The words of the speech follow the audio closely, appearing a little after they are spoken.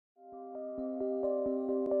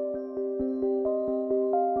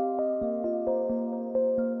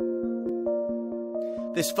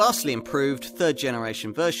This vastly improved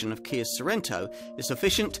third-generation version of Kia's Sorento is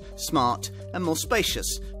efficient, smart and more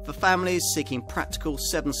spacious for families seeking practical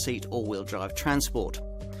 7-seat all-wheel drive transport.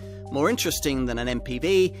 More interesting than an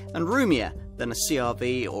MPV and roomier than a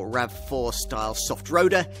CR-V or RAV4 style soft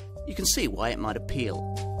roader, you can see why it might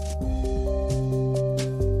appeal.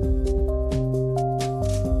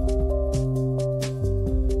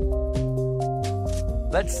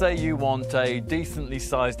 Let's say you want a decently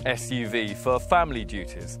sized SUV for family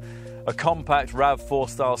duties. A compact RAV4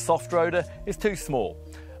 style soft roader is too small.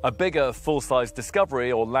 A bigger full-size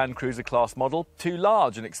Discovery or Land Cruiser class model, too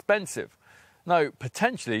large and expensive. No,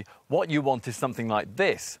 potentially what you want is something like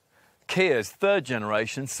this, Kia's third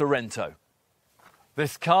generation Sorento.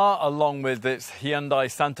 This car, along with its Hyundai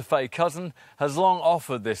Santa Fe cousin, has long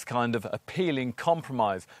offered this kind of appealing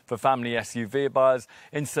compromise for family SUV buyers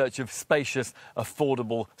in search of spacious,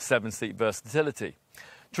 affordable 7-seat versatility.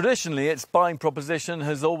 Traditionally, its buying proposition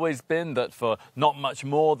has always been that for not much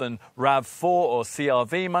more than RAV4 or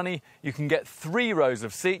CR-V money, you can get 3 rows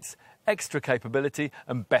of seats, extra capability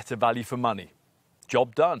and better value for money.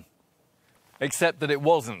 Job done. Except that it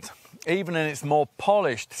wasn't. Even in its more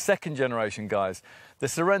polished second generation guise, the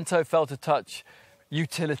Sorento felt a touch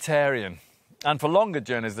utilitarian. And for longer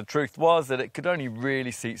journeys, the truth was that it could only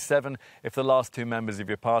really seat 7 if the last 2 members of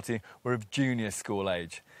your party were of junior school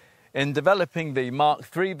age. In developing the Mark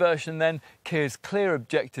III version then, Kia's clear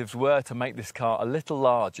objectives were to make this car a little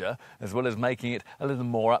larger, as well as making it a little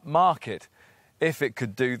more upmarket. If it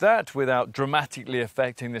could do that without dramatically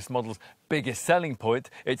affecting this model's biggest selling point,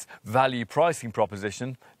 its value pricing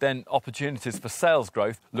proposition, then opportunities for sales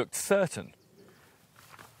growth looked certain.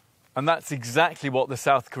 And that's exactly what the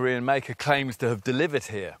South Korean maker claims to have delivered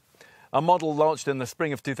here. A model launched in the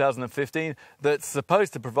spring of 2015 that's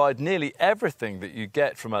supposed to provide nearly everything that you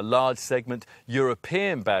get from a large segment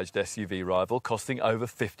European badged SUV rival, costing over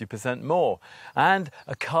 50% more. And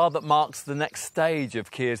a car that marks the next stage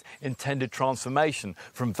of Kia's intended transformation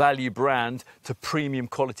from value brand to premium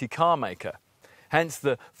quality car maker. Hence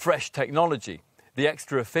the fresh technology, the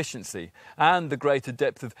extra efficiency and the greater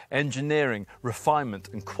depth of engineering, refinement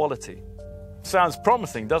and quality. Sounds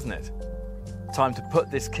promising, doesn't it? Time to put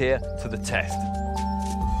this Kia to the test.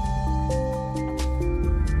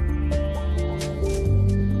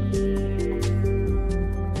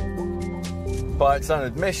 By its own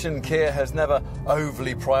admission, Kia has never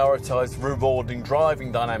overly prioritised rewarding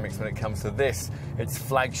driving dynamics when it comes to this, its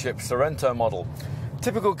flagship Sorento model.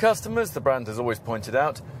 Typical customers, the brand has always pointed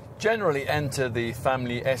out, generally enter the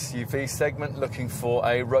family SUV segment looking for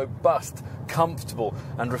a robust, comfortable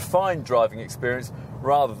and refined driving experience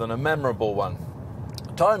rather than a memorable one.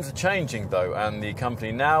 Times are changing though, and the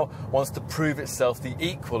company now wants to prove itself the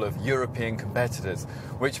equal of European competitors,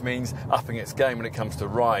 which means upping its game when it comes to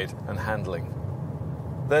ride and handling.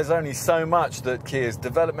 There's only so much that Kia's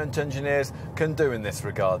development engineers can do in this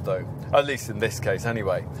regard though, at least in this case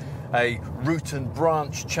anyway. A root and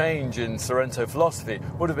branch change in Sorento philosophy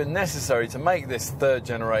would have been necessary to make this third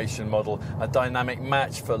generation model a dynamic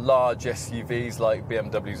match for large SUVs like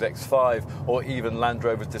BMW's X5 or even Land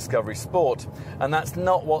Rover's Discovery Sport, and that's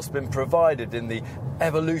not what's been provided in the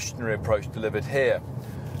evolutionary approach delivered here.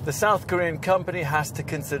 The South Korean company has to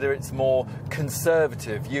consider its more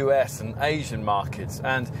conservative US and Asian markets,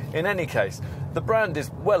 and in any case, the brand is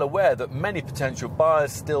well aware that many potential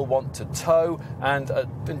buyers still want to tow and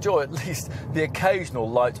enjoy at least the occasional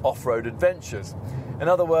light off-road adventures. In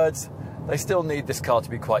other words, they still need this car to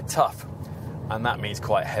be quite tough, and that means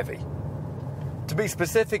quite heavy. To be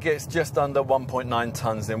specific, it's just under 1.9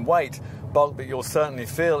 tonnes in weight, bulk that you'll certainly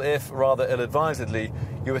feel if, rather ill-advisedly,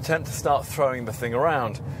 you attempt to start throwing the thing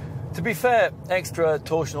around. To be fair, extra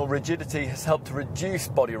torsional rigidity has helped to reduce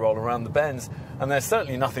body roll around the bends, and there's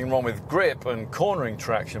certainly nothing wrong with grip and cornering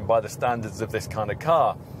traction by the standards of this kind of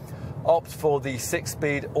car. Opt for the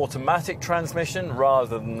 6-speed automatic transmission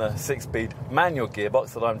rather than the 6-speed manual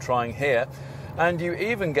gearbox that I'm trying here, and you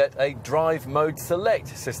even get a drive mode select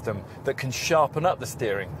system that can sharpen up the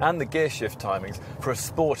steering and the gear shift timings for a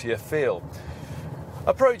sportier feel.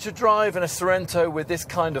 Approach a drive in a Sorento with this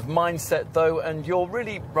kind of mindset though, and you're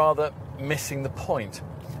really rather missing the point.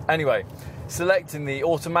 Anyway, selecting the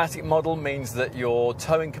automatic model means that your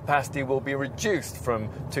towing capacity will be reduced from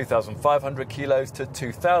 2,500 kilos to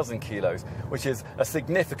 2,000 kilos, which is a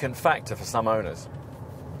significant factor for some owners.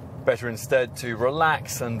 Better instead to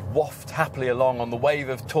relax and waft happily along on the wave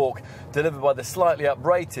of torque delivered by the slightly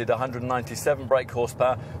uprated 197 brake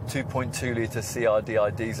horsepower 2.2 litre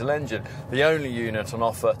CRDI diesel engine, the only unit on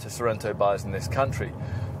offer to Sorento buyers in this country.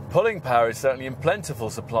 pulling power is certainly in plentiful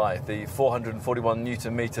supply. The 441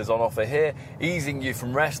 Newton meters on offer here, easing you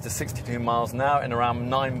from rest to 62 miles an hour in around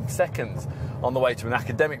 9 seconds, on the way to an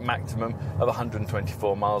academic maximum of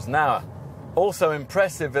 124 miles an hour. Also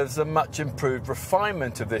impressive is a much improved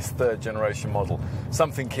refinement of this third generation model,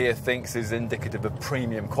 something Kia thinks is indicative of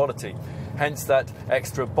premium quality. Hence that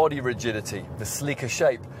extra body rigidity, the sleeker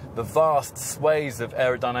shape, the vast swathes of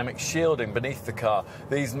aerodynamic shielding beneath the car,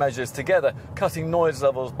 these measures together cutting noise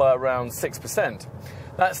levels by around 6%.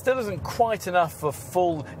 That still isn't quite enough for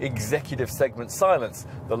full executive segment silence.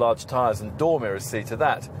 The large tyres and door mirrors see to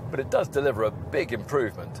that, but it does deliver a big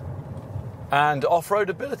improvement. And off-road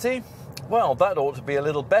ability? Well, that ought to be a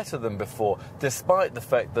little better than before, despite the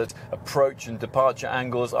fact that approach and departure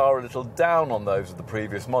angles are a little down on those of the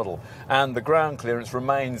previous model, and the ground clearance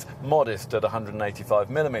remains modest at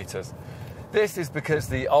 185mm. This is because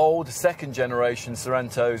the old second generation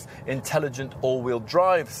Sorento's intelligent all-wheel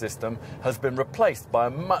drive system has been replaced by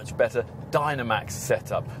a much better Dynamax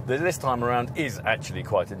setup that this time around is actually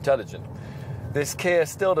quite intelligent. This Kia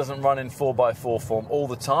still doesn't run in 4x4 form all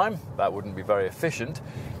the time, that wouldn't be very efficient.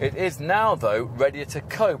 It is now, though, readier to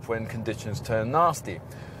cope when conditions turn nasty.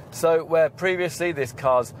 So where previously this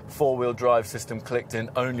car's four-wheel drive system clicked in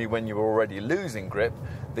only when you were already losing grip,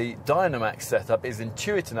 the Dynamax setup is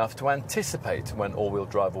intuitive enough to anticipate when all-wheel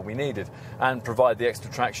drive will be needed and provide the extra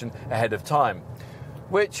traction ahead of time,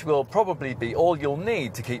 which will probably be all you'll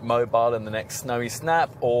need to keep mobile in the next snowy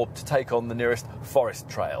snap or to take on the nearest forest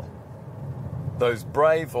trail. Those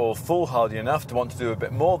brave or foolhardy enough to want to do a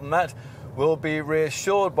bit more than that will be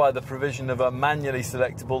reassured by the provision of a manually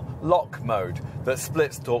selectable lock mode that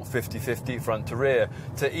splits torque 50-50 front to rear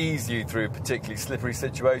to ease you through particularly slippery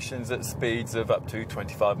situations at speeds of up to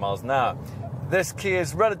 25 miles an hour. This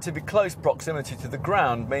Kia's relatively close proximity to the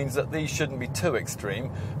ground means that these shouldn't be too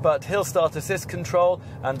extreme, but hill start assist control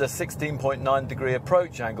and a 16.9 degree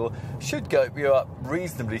approach angle should go you up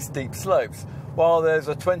reasonably steep slopes, while there's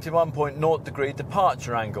a 21.0 degree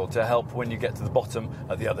departure angle to help when you get to the bottom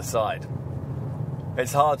at the other side.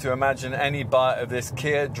 It's hard to imagine any buyer of this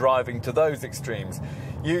Kia driving to those extremes.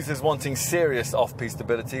 Users wanting serious off-piste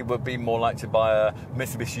stability would be more likely to buy a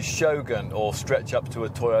Mitsubishi Shogun or stretch up to a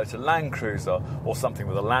Toyota Land Cruiser or something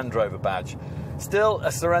with a Land Rover badge. Still, a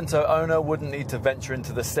Sorento owner wouldn't need to venture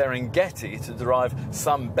into the Serengeti to derive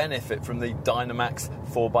some benefit from the Dynamax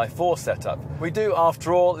 4x4 setup. We do,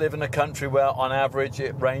 after all, live in a country where, on average,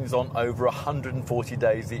 it rains on over 140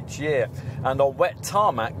 days each year. And on wet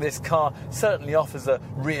tarmac, this car certainly offers a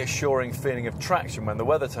reassuring feeling of traction when the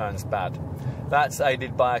weather turns bad. That's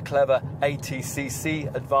aided by a clever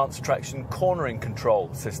ATCC Advanced Traction Cornering Control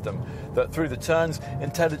system that, through the turns,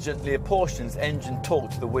 intelligently apportions engine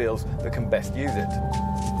torque to the wheels that can best use it.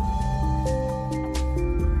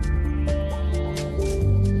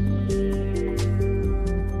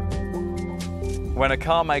 When a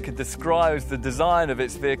car maker describes the design of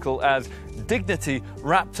its vehicle as dignity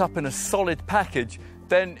wrapped up in a solid package,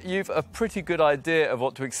 then you've a pretty good idea of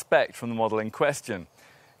what to expect from the model in question.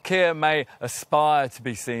 Kia may aspire to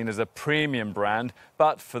be seen as a premium brand,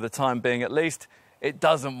 but for the time being at least, it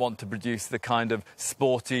doesn't want to produce the kind of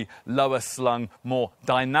sporty, lower-slung, more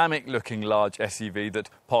dynamic-looking large SUV that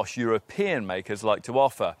posh European makers like to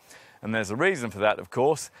offer. And there's a reason for that, of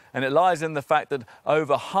course, and it lies in the fact that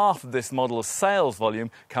over half of this model's sales volume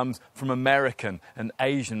comes from American and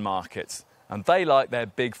Asian markets, and they like their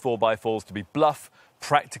big 4x4s to be bluff,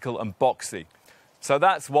 practical and boxy. So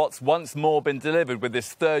that's what's once more been delivered with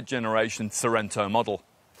this third-generation Sorento model.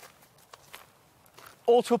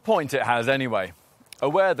 Or to a point it has anyway.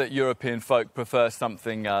 Aware that European folk prefer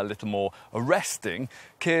something a little more arresting,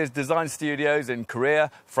 Kia's design studios in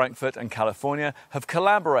Korea, Frankfurt and California have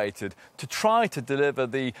collaborated to try to deliver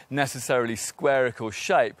the necessarily spherical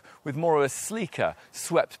shape with more of a sleeker,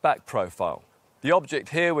 swept-back profile. The object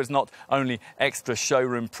here was not only extra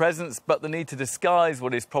showroom presence, but the need to disguise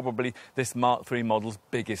what is probably this Mark III model's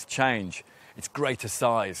biggest change, its greater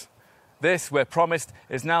size. This, we're promised,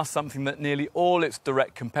 is now something that nearly all its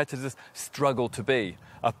direct competitors struggle to be,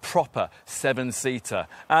 a proper seven-seater,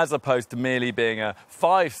 as opposed to merely being a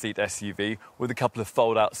five-seat SUV with a couple of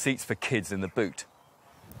fold-out seats for kids in the boot.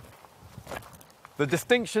 The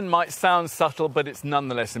distinction might sound subtle, but it's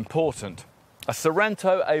nonetheless important. A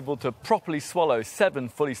Sorento able to properly swallow 7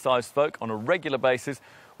 fully sized folk on a regular basis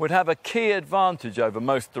would have a key advantage over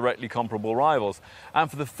most directly comparable rivals, and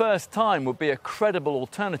for the first time would be a credible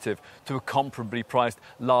alternative to a comparably priced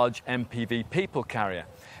large MPV people carrier.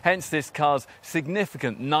 Hence this car's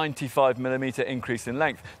significant 95mm increase in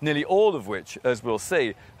length, nearly all of which, as we'll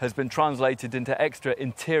see, has been translated into extra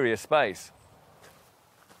interior space.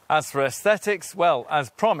 As for aesthetics, well, as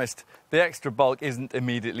promised, the extra bulk isn't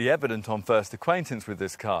immediately evident on first acquaintance with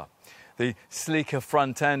this car. The sleeker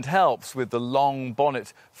front end helps, with the long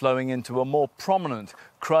bonnet flowing into a more prominent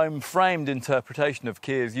chrome-framed interpretation of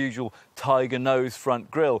Kia's usual tiger nose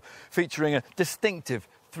front grille, featuring a distinctive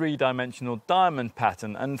three-dimensional diamond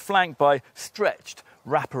pattern and flanked by stretched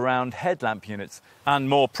wraparound headlamp units and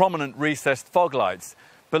more prominent recessed fog lights.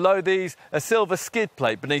 Below these, a silver skid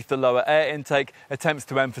plate beneath the lower air intake attempts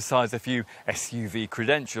to emphasise a few SUV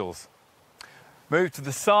credentials. Move to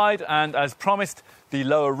the side and, as promised, the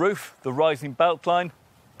lower roof, the rising beltline,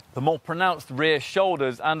 the more pronounced rear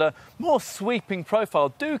shoulders and a more sweeping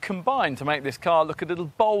profile do combine to make this car look a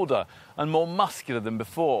little bolder and more muscular than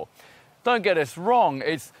before. Don't get us wrong,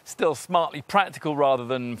 it's still smartly practical rather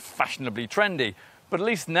than fashionably trendy, but at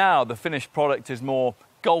least now the finished product is more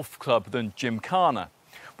golf club than gymkhana.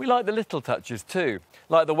 We like the little touches too,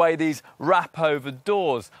 like the way these wrap-over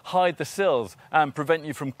doors hide the sills and prevent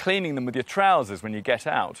you from cleaning them with your trousers when you get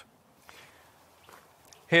out.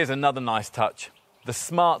 Here's another nice touch, the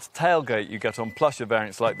smart tailgate you get on plusher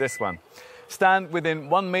variants like this one. Stand within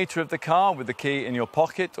 1 metre of the car with the key in your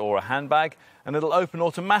pocket or a handbag, and it'll open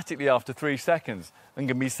automatically after 3 seconds and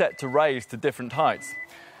can be set to raise to different heights.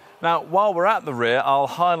 Now, while we're at the rear, I'll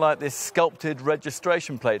highlight this sculpted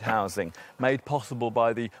registration plate housing, made possible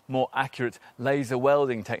by the more accurate laser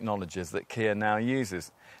welding technologies that Kia now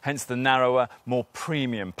uses, hence the narrower, more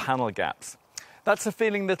premium panel gaps. That's a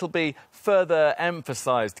feeling that'll be further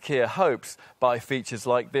emphasised, Kia hopes, by features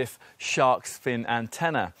like this shark's fin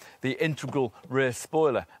antenna, the integral rear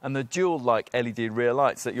spoiler and the dual-like LED rear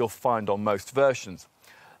lights that you'll find on most versions.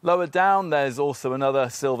 Lower down, there's also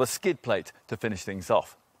another silver skid plate to finish things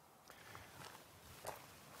off.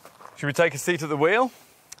 Should we take a seat at the wheel?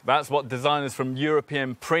 That's what designers from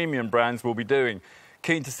European premium brands will be doing.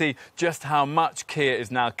 Keen to see just how much Kia is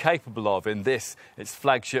now capable of in this, its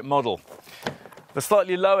flagship model. The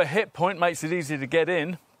slightly lower hip point makes it easy to get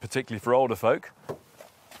in, particularly for older folk.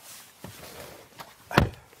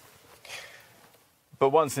 But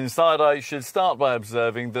once inside, I should start by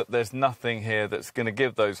observing that there's nothing here that's going to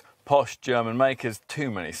give those posh German makers too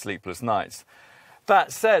many sleepless nights.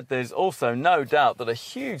 That said, there's also no doubt that a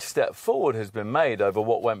huge step forward has been made over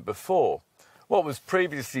what went before. What was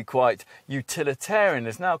previously quite utilitarian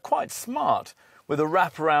is now quite smart, with a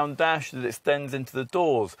wraparound dash that extends into the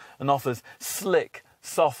doors and offers slick,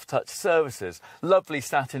 soft-touch services, lovely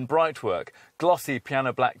satin brightwork, glossy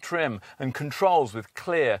piano black trim and controls with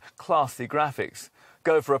clear, classy graphics.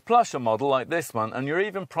 Go for a plusher model like this one and you're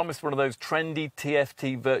even promised one of those trendy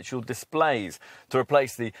TFT virtual displays to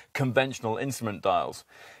replace the conventional instrument dials.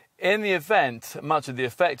 In the event, much of the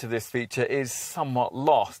effect of this feature is somewhat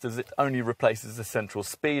lost as it only replaces the central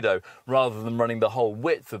speedo rather than running the whole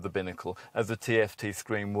width of the binnacle as the TFT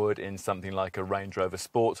screen would in something like a Range Rover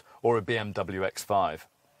Sport or a BMW X5.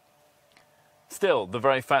 Still, the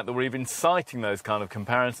very fact that we're even citing those kind of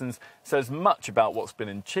comparisons says much about what's been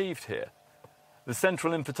achieved here. The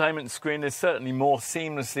central infotainment screen is certainly more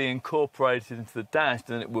seamlessly incorporated into the dash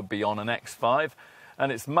than it would be on an X5,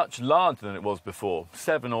 and it's much larger than it was before,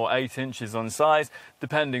 7 or 8 inches on size,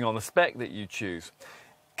 depending on the spec that you choose.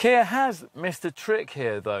 Kia has missed a trick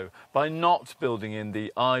here, though, by not building in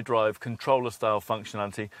the iDrive controller-style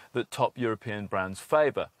functionality that top European brands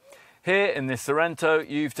favour. Here in this Sorento,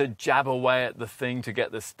 you've to jab away at the thing to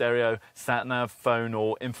get the stereo, sat-nav, phone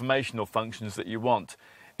or informational functions that you want.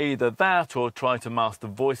 Either that or try to master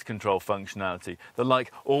voice control functionality that,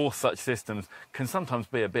 like all such systems, can sometimes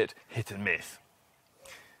be a bit hit and miss.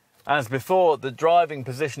 As before, the driving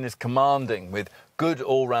position is commanding with good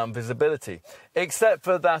all-round visibility, except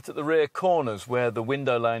for that at the rear corners where the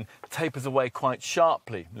window lane tapers away quite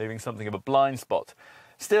sharply, leaving something of a blind spot.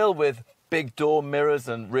 Still, with big door mirrors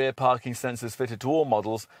and rear parking sensors fitted to all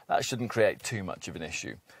models, that shouldn't create too much of an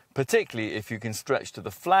issue, particularly if you can stretch to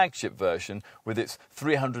the flagship version with its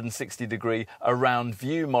 360-degree around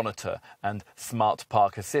view monitor and smart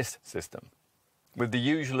park assist system. With the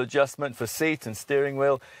usual adjustment for seat and steering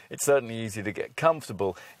wheel, it's certainly easy to get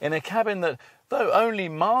comfortable in a cabin that, though only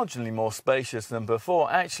marginally more spacious than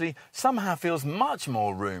before, actually somehow feels much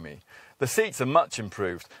more roomy. The seats are much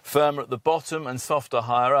improved, firmer at the bottom and softer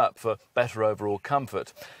higher up for better overall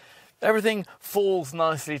comfort. Everything falls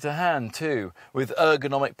nicely to hand too, with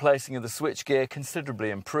ergonomic placing of the switchgear considerably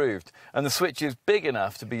improved, and the switch is big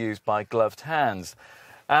enough to be used by gloved hands.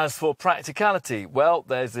 As for practicality, well,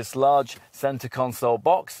 there's this large centre console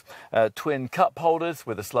box, twin cup holders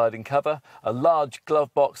with a sliding cover, a large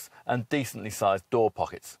glove box and decently sized door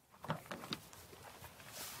pockets.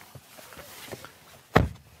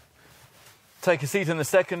 Take a seat in the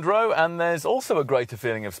second row and there's also a greater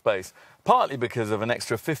feeling of space, partly because of an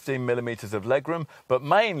extra 15mm of legroom, but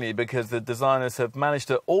mainly because the designers have managed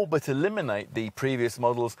to all but eliminate the previous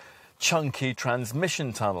model's chunky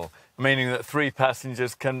transmission tunnel, meaning that 3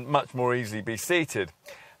 passengers can much more easily be seated.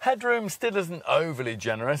 Headroom still isn't overly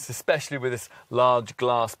generous, especially with this large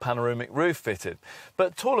glass panoramic roof fitted,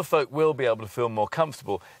 but taller folk will be able to feel more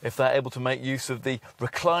comfortable if they're able to make use of the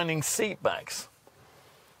reclining seat backs.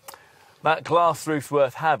 That glass roof's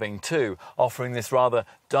worth having too, offering this rather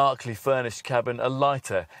darkly furnished cabin a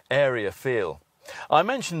lighter, airier feel. I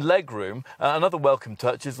mentioned legroom. Another welcome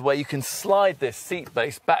touch is the way you can slide this seat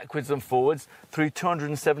base backwards and forwards through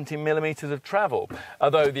 270mm of travel,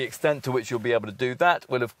 although the extent to which you'll be able to do that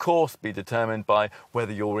will of course be determined by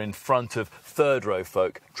whether you're in front of third row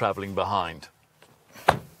folk travelling behind.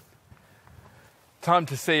 Time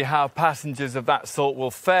to see how passengers of that sort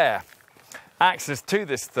will fare. Access to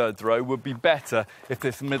this third row would be better if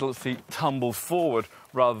this middle seat tumbles forward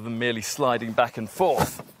rather than merely sliding back and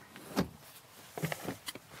forth.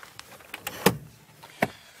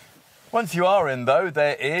 Once you are in though,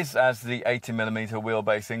 there is, as the 80mm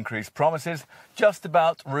wheelbase increase promises, just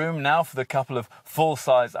about room now for the couple of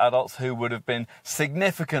full-size adults who would have been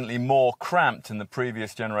significantly more cramped in the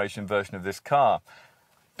previous generation version of this car.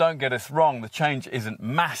 Don't get us wrong, the change isn't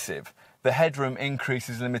massive. The headroom increase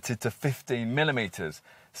is limited to 15mm,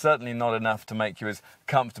 certainly not enough to make you as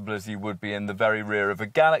comfortable as you would be in the very rear of a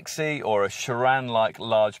Galaxy or a Chiron-like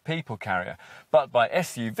large people carrier. But by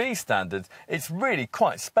SUV standards, it's really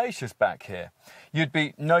quite spacious back here. You'd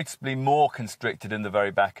be noticeably more constricted in the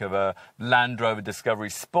very back of a Land Rover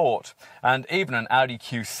Discovery Sport, and even an Audi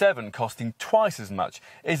Q7 costing twice as much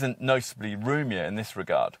isn't noticeably roomier in this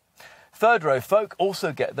regard. Third row folk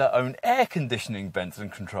also get their own air conditioning vents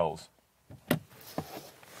and controls.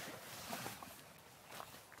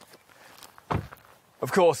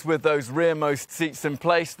 Of course, with those rearmost seats in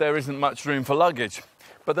place, there isn't much room for luggage.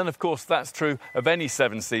 But then, of course, that's true of any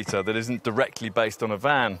 7-seater that isn't directly based on a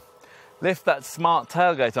van. Lift that smart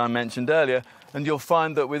tailgate I mentioned earlier, and you'll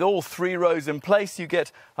find that with all 3 rows in place, you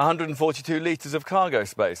get 142 litres of cargo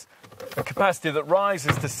space. A capacity that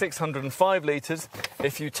rises to 605 litres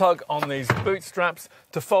if you tug on these boot straps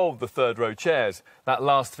to fold the third row chairs. That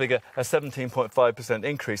last figure a 17.5%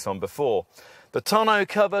 increase on before. The tonneau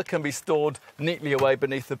cover can be stored neatly away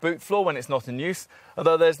beneath the boot floor when it's not in use,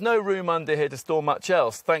 although there's no room under here to store much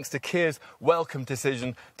else, thanks to Kia's welcome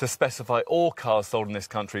decision to specify all cars sold in this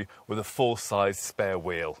country with a full-size spare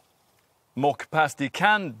wheel. More capacity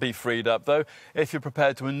can be freed up, though, if you're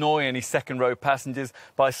prepared to annoy any second-row passengers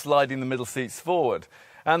by sliding the middle seats forward.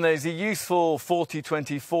 And there's a useful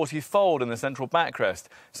 40-20-40 fold in the central backrest,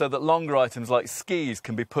 so that longer items like skis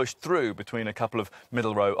can be pushed through between a couple of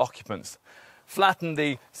middle-row occupants. Flatten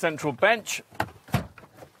the central bench,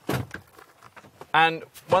 and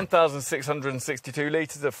 1,662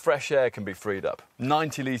 litres of fresh air can be freed up,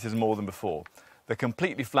 90 litres more than before. The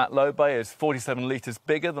completely flat low bay is 47 litres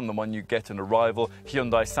bigger than the one you get in a rival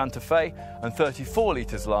Hyundai Santa Fe, and 34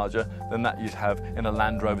 litres larger than that you'd have in a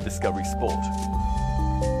Land Rover Discovery Sport.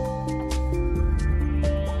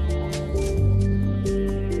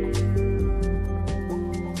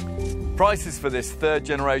 Prices for this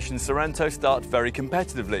third-generation Sorento start very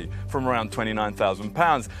competitively, from around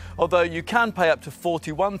 £29,000, although you can pay up to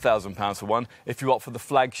 £41,000 for one if you opt for the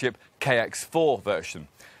flagship KX4 version.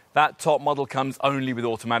 That top model comes only with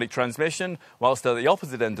automatic transmission, whilst at the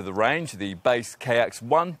opposite end of the range, the base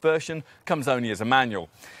KX1 version comes only as a manual.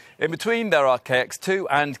 In between, there are KX2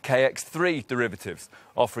 and KX3 derivatives,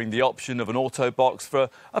 offering the option of an auto box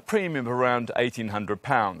for a premium of around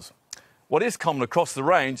 £1,800. What is common across the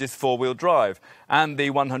range is four-wheel drive and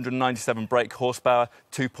the 197 brake horsepower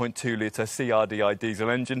 2.2-litre CRDI diesel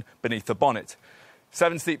engine beneath the bonnet.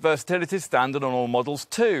 7-seat versatility is standard on all models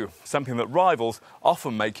too, something that rivals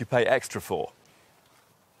often make you pay extra for.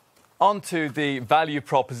 On to the value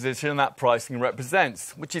proposition that pricing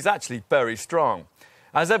represents, which is actually very strong.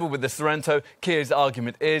 As ever with the Sorento, Kia's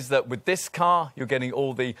argument is that with this car, you're getting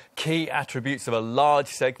all the key attributes of a large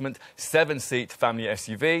segment 7-seat family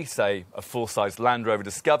SUV, say a full-size Land Rover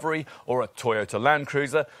Discovery or a Toyota Land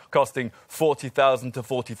Cruiser, costing £40,000 to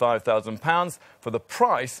 £45,000 for the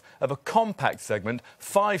price of a compact segment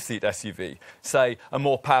 5-seat SUV, say a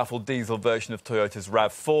more powerful diesel version of Toyota's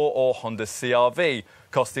RAV4 or Honda CR-V,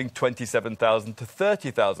 costing £27,000 to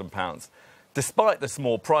 £30,000. Despite the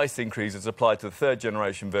small price increases applied to the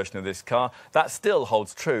third-generation version of this car, that still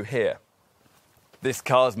holds true here. This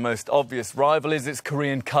car's most obvious rival is its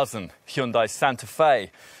Korean cousin, Hyundai Santa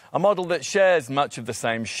Fe, a model that shares much of the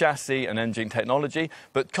same chassis and engine technology,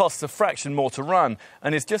 but costs a fraction more to run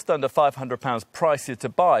and is just under £500 pricier to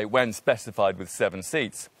buy when specified with 7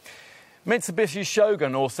 seats. Mitsubishi's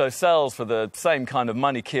Shogun also sells for the same kind of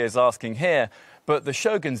money Kia's asking here, but the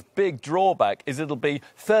Shogun's big drawback is it'll be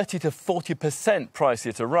 30 to 40%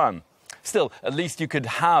 pricier to run. Still, at least you could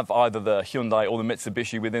have either the Hyundai or the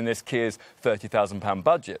Mitsubishi within this Kia's £30,000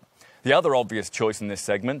 budget. The other obvious choice in this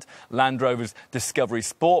segment, Land Rover's Discovery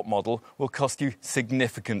Sport model, will cost you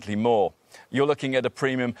significantly more. You're looking at a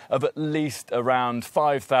premium of at least around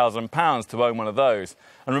 £5,000 to own one of those.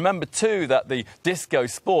 And remember too that the Disco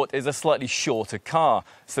Sport is a slightly shorter car,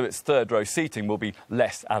 so its third-row seating will be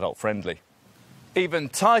less adult-friendly. Even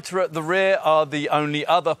tighter at the rear are the only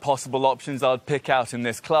other possible options I'd pick out in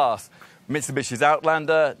this class. Mitsubishi's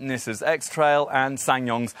Outlander, Nissan's X-Trail and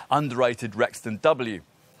SsangYong's underrated Rexton W.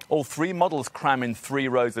 All 3 models cram in 3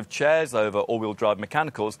 rows of chairs over all-wheel drive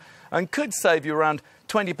mechanicals and could save you around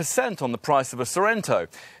 20% on the price of a Sorento.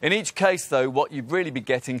 In each case, though, what you'd really be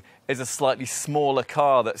getting is a slightly smaller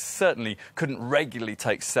car that certainly couldn't regularly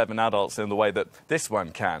take 7 adults in the way that this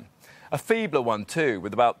one can. A feebler one too,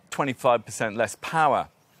 with about 25% less power.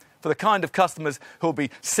 For the kind of customers who'll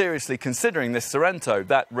be seriously considering this Sorento,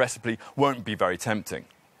 that recipe won't be very tempting.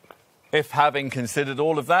 If, having considered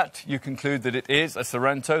all of that, you conclude that it is a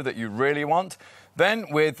Sorento that you really want, then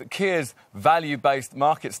with Kia's value-based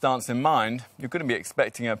market stance in mind, you're going to be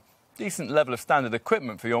expecting a decent level of standard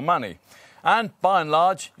equipment for your money. And by and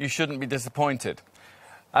large, you shouldn't be disappointed.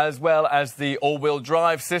 As well as the all-wheel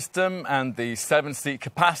drive system and the 7-seat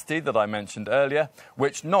capacity that I mentioned earlier,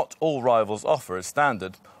 which not all rivals offer as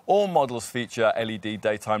standard, all models feature LED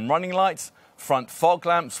daytime running lights, front fog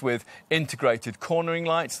lamps with integrated cornering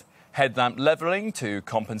lights, headlamp levelling to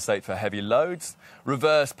compensate for heavy loads,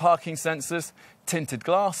 reverse parking sensors, tinted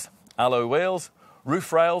glass, alloy wheels,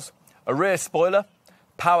 roof rails, a rear spoiler,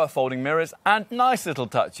 power folding mirrors and nice little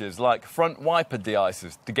touches like front wiper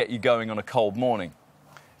de-icers to get you going on a cold morning.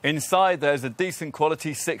 Inside there's a decent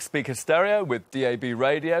quality 6-speaker stereo with DAB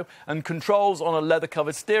radio and controls on a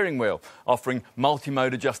leather-covered steering wheel, offering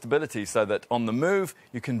multi-mode adjustability so that on the move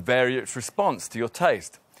you can vary its response to your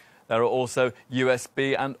taste. There are also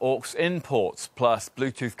USB and aux in ports, plus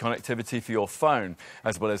Bluetooth connectivity for your phone,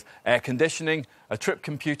 as well as air conditioning, a trip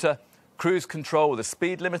computer, cruise control with a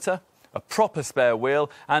speed limiter, a proper spare wheel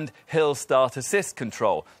and hill start assist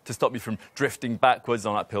control to stop you from drifting backwards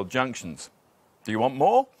on uphill junctions. Do you want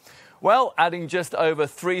more? Well, adding just over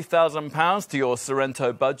 £3,000 to your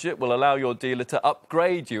Sorento budget will allow your dealer to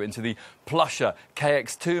upgrade you into the plusher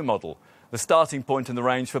KX2 model, the starting point in the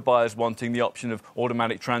range for buyers wanting the option of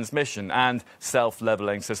automatic transmission and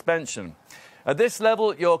self-levelling suspension. At this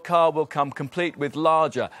level, your car will come complete with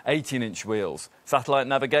larger 18-inch wheels, satellite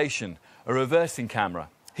navigation, a reversing camera,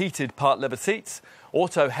 heated part-leather seats,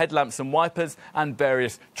 auto headlamps and wipers, and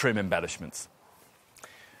various trim embellishments.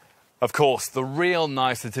 Of course, the real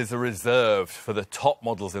niceties are reserved for the top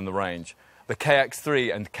models in the range, the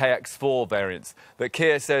KX3 and KX4 variants that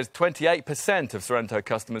Kia says 28% of Sorento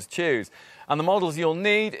customers choose, and the models you'll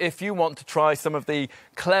need if you want to try some of the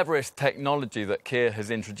cleverest technology that Kia has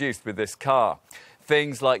introduced with this car.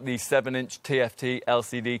 Things like the 7-inch TFT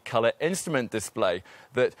LCD colour instrument display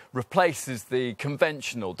that replaces the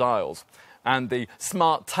conventional dials, and the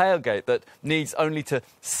smart tailgate that needs only to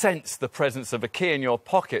sense the presence of a key in your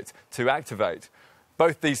pocket to activate.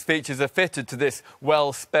 Both these features are fitted to this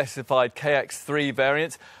well-specified KX3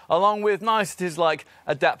 variant, along with niceties like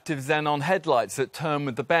adaptive xenon headlights that turn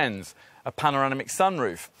with the bends, a panoramic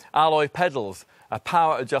sunroof, alloy pedals, a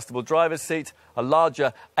power-adjustable driver's seat, a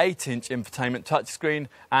larger 8-inch infotainment touchscreen,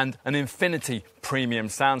 and an Infinity premium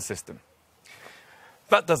sound system.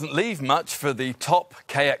 That doesn't leave much for the top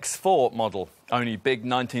KX4 model. Only big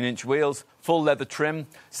 19-inch wheels, full leather trim,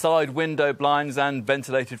 side window blinds and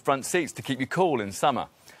ventilated front seats to keep you cool in summer.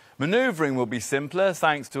 Manoeuvring will be simpler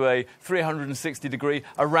thanks to a 360-degree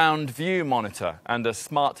around view monitor and a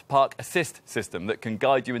smart park assist system that can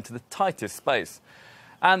guide you into the tightest space.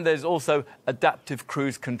 And there's also adaptive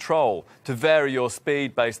cruise control to vary your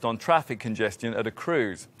speed based on traffic congestion at a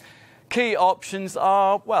cruise. Key options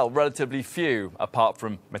are, well, relatively few. Apart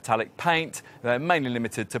from metallic paint, they're mainly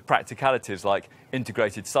limited to practicalities like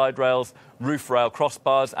integrated side rails, roof rail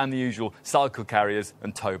crossbars and the usual cycle carriers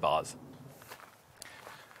and tow bars.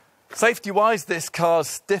 Safety-wise, this car's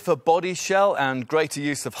stiffer body shell and greater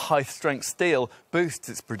use of high-strength steel boosts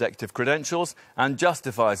its protective credentials and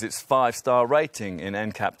justifies its 5-star rating in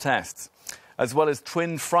NCAP tests. As well as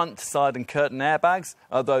twin front, side and curtain airbags,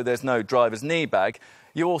 although there's no driver's knee bag,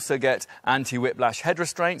 You also get anti-whiplash head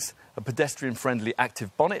restraints, a pedestrian-friendly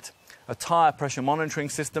active bonnet, a tyre pressure monitoring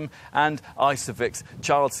system and Isofix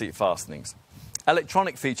child seat fastenings.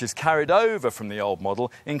 Electronic features carried over from the old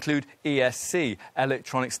model include ESC,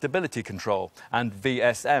 Electronic Stability Control, and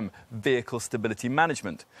VSM, Vehicle Stability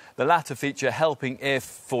Management. The latter feature helping if,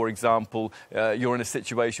 for example, you're in a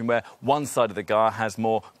situation where one side of the car has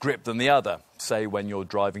more grip than the other, say when you're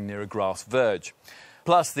driving near a grass verge.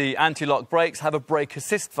 Plus, the anti-lock brakes have a brake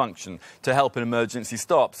assist function to help in emergency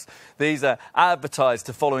stops. These are advertised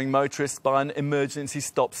to following motorists by an emergency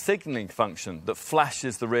stop signalling function that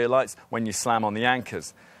flashes the rear lights when you slam on the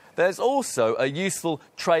anchors. There's also a useful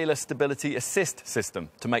trailer stability assist system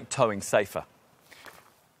to make towing safer.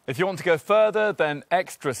 If you want to go further, then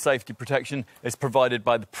extra safety protection is provided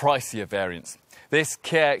by the pricier variants. This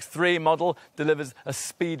Kia X3 model delivers a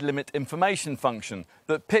speed limit information function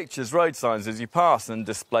that pictures road signs as you pass and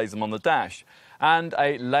displays them on the dash, and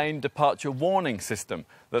a lane departure warning system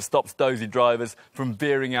that stops dozy drivers from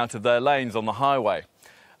veering out of their lanes on the highway.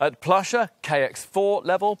 At plusher KX4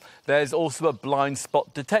 level, there's also a blind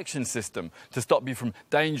spot detection system to stop you from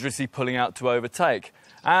dangerously pulling out to overtake,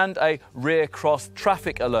 and a rear cross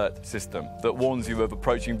traffic alert system that warns you of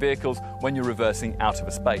approaching vehicles when you're reversing out of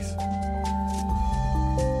a space.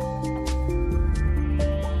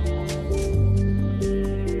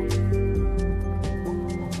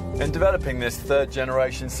 In developing this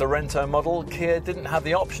third-generation Sorento model, Kia didn't have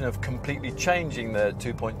the option of completely changing the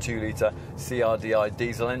 2.2-litre CRDI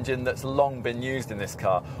diesel engine that's long been used in this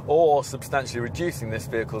car, or substantially reducing this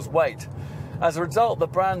vehicle's weight. As a result, the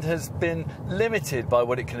brand has been limited by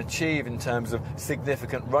what it can achieve in terms of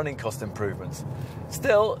significant running cost improvements.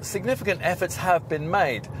 Still, significant efforts have been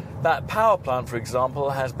made. That power plant, for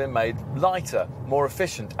example, has been made lighter, more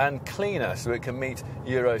efficient and cleaner so it can meet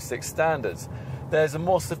Euro 6 standards. There's a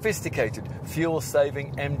more sophisticated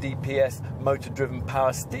fuel-saving MDPS motor-driven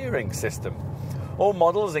power steering system. All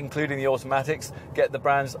models, including the automatics, get the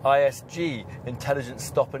brand's ISG, Intelligent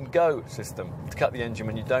Stop and Go system, to cut the engine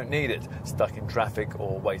when you don't need it, stuck in traffic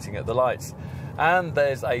or waiting at the lights. And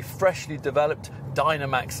there's a freshly developed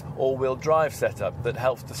Dynamax all-wheel drive setup that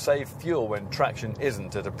helps to save fuel when traction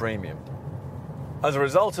isn't at a premium. As a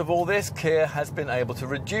result of all this, Kia has been able to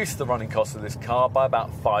reduce the running cost of this car by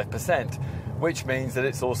about 5%, which means that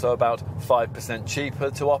it's also about 5%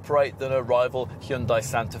 cheaper to operate than a rival Hyundai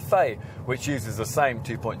Santa Fe, which uses the same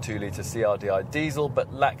 2.2-litre CRDI diesel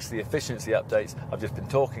but lacks the efficiency updates I've just been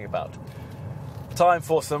talking about. Time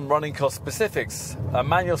for some running cost specifics. A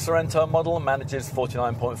manual Sorento model manages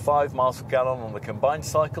 49.5 miles per gallon on the combined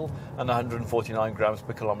cycle and 149 grams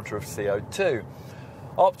per kilometre of CO2.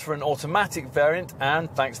 Opt for an automatic variant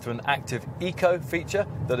and, thanks to an active eco feature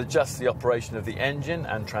that adjusts the operation of the engine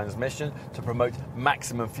and transmission to promote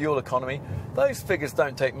maximum fuel economy, those figures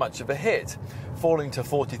don't take much of a hit, falling to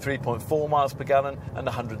 43.4 miles per gallon and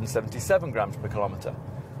 177 grams per kilometre.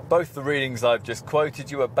 Both the readings I've just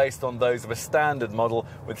quoted you are based on those of a standard model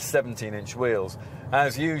with 17-inch wheels.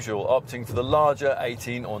 As usual, opting for the larger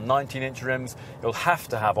 18 or 19-inch rims you'll have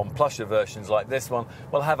to have on plusher versions like this one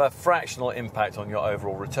will have a fractional impact on your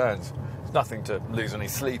overall returns. It's nothing to lose any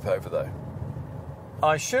sleep over though.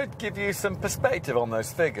 I should give you some perspective on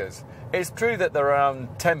those figures. It's true that they're around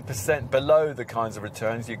 10% below the kinds of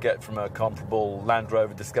returns you get from a comparable Land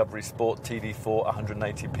Rover Discovery Sport TD4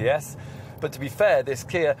 180 PS, but to be fair, this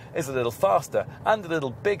Kia is a little faster and a little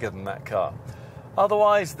bigger than that car.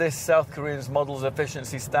 Otherwise, this South Korean model's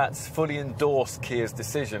efficiency stats fully endorse Kia's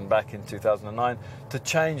decision back in 2009 to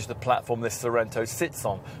change the platform this Sorento sits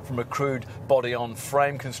on from a crude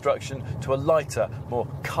body-on-frame construction to a lighter, more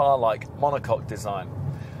car-like monocoque design.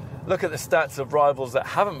 Look at the stats of rivals that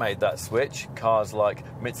haven't made that switch, cars like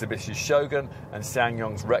Mitsubishi's Shogun and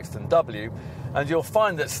SsangYong's Rexton W, and you'll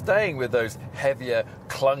find that staying with those heavier,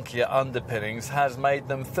 clunkier underpinnings has made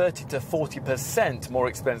them 30 to 40% more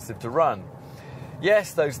expensive to run.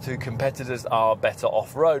 Yes, those two competitors are better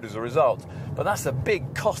off-road as a result, but that's a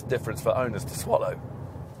big cost difference for owners to swallow.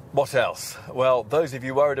 What else? Well, those of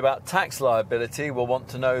you worried about tax liability will want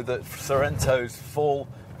to know that Sorentos fall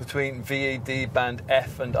between VED band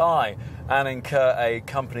F and I and incur a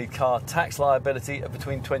company car tax liability of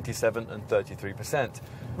between 27 and 33%.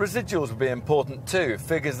 Residuals will be important too,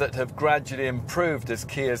 figures that have gradually improved as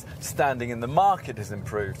Kia's standing in the market has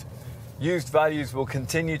improved. Used values will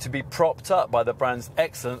continue to be propped up by the brand's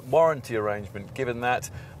excellent warranty arrangement, given that,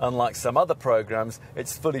 unlike some other programs,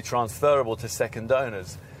 it's fully transferable to second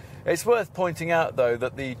owners. It's worth pointing out, though,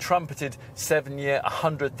 that the trumpeted 7-year,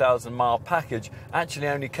 100,000-mile package actually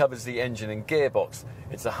only covers the engine and gearbox.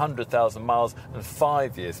 It's 100,000 miles and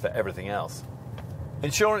 5 years for everything else.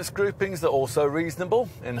 Insurance groupings are also reasonable,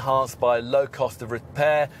 enhanced by low cost of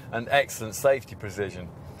repair and excellent safety precision.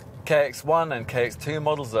 KX1 and KX2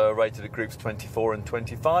 models are rated at groups 24 and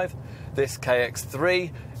 25. This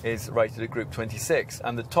KX3 is rated at group 26,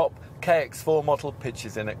 and the top KX4 model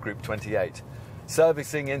pitches in at group 28.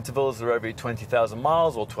 Servicing intervals are every 20,000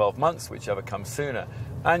 miles or 12 months, whichever comes sooner.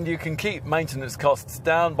 And you can keep maintenance costs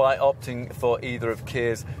down by opting for either of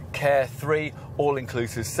Kia's Care 3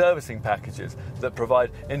 all-inclusive servicing packages that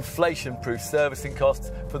provide inflation-proof servicing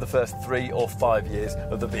costs for the first 3 or 5 years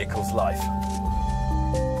of the vehicle's life.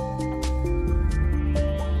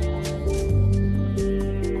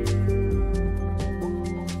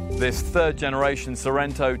 This third-generation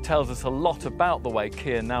Sorento tells us a lot about the way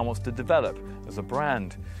Kia now wants to develop as a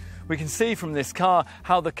brand. We can see from this car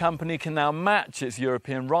how the company can now match its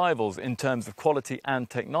European rivals in terms of quality and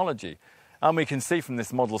technology. And we can see from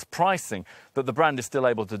this model's pricing that the brand is still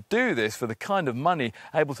able to do this for the kind of money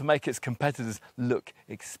able to make its competitors look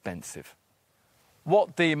expensive.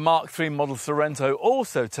 What the Mark III model Sorento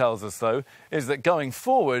also tells us, though, is that going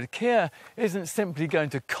forward, Kia isn't simply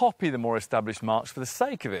going to copy the more established marques for the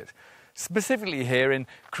sake of it. Specifically here, in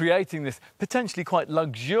creating this potentially quite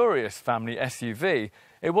luxurious family SUV,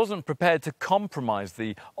 it wasn't prepared to compromise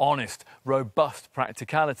the honest, robust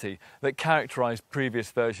practicality that characterised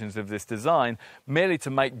previous versions of this design, merely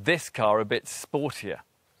to make this car a bit sportier.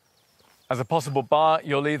 As a possible buyer,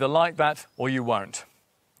 you'll either like that or you won't.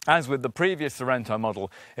 As with the previous Sorento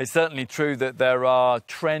model, it's certainly true that there are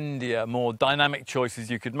trendier, more dynamic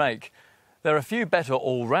choices you could make. There are a few better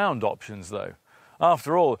all-round options, though.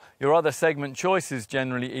 After all, your other segment choices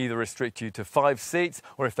generally either restrict you to 5 seats,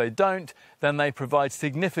 or if they don't, then they provide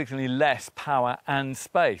significantly less power and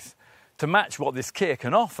space. To match what this Kia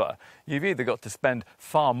can offer, you've either got to spend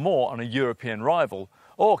far more on a European rival,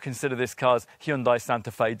 or consider this car's Hyundai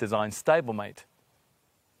Santa Fe design stablemate.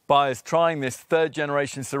 Buyers trying this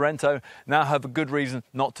third-generation Sorento now have a good reason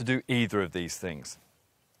not to do either of these things.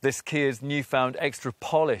 This Kia's newfound extra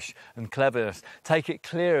polish and cleverness take it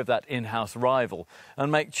clear of that in-house rival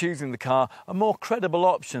and make choosing the car a more credible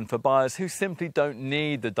option for buyers who simply don't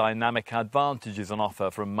need the dynamic advantages on offer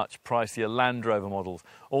from much pricier Land Rover models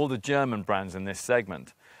or the German brands in this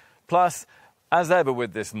segment. Plus, as ever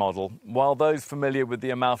with this model, while those familiar with the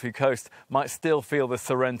Amalfi Coast might still feel the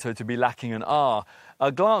Sorento to be lacking an R,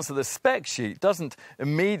 a glance at the spec sheet doesn't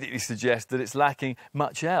immediately suggest that it's lacking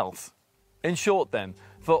much else. In short then,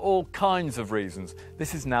 for all kinds of reasons,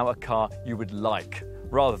 this is now a car you would like,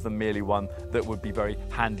 rather than merely one that would be very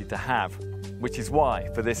handy to have. Which is why,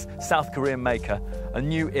 for this South Korean maker, a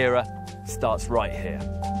new era starts right here.